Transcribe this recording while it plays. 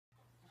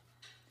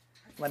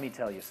Let me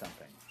tell you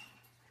something.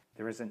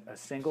 There isn't a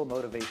single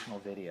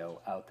motivational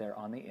video out there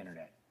on the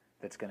internet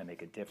that's going to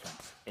make a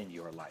difference in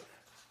your life.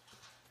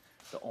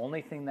 The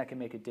only thing that can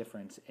make a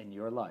difference in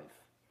your life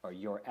are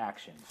your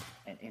actions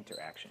and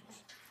interactions.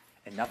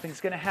 And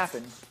nothing's going to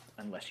happen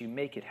unless you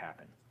make it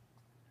happen.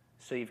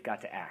 So you've got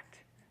to act.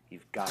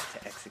 You've got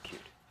to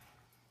execute.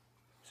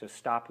 So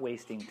stop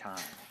wasting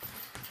time.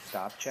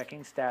 Stop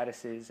checking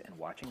statuses and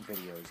watching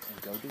videos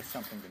and go do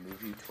something to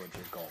move you towards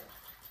your goal.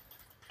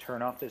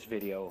 Turn off this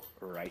video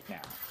right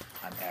now.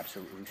 I'm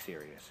absolutely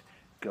serious.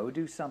 Go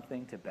do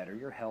something to better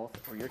your health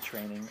or your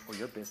training or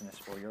your business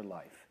or your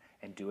life,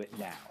 and do it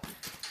now.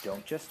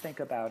 Don't just think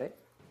about it.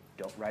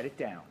 Don't write it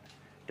down.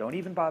 Don't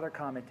even bother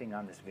commenting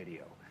on this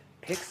video.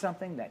 Pick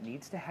something that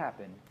needs to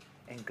happen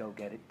and go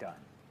get it done.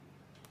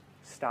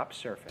 Stop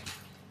surfing.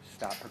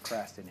 Stop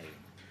procrastinating.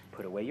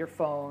 Put away your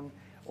phone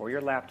or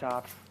your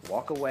laptop,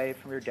 walk away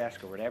from your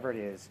desk or whatever it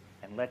is,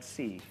 and let's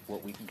see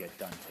what we can get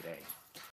done today.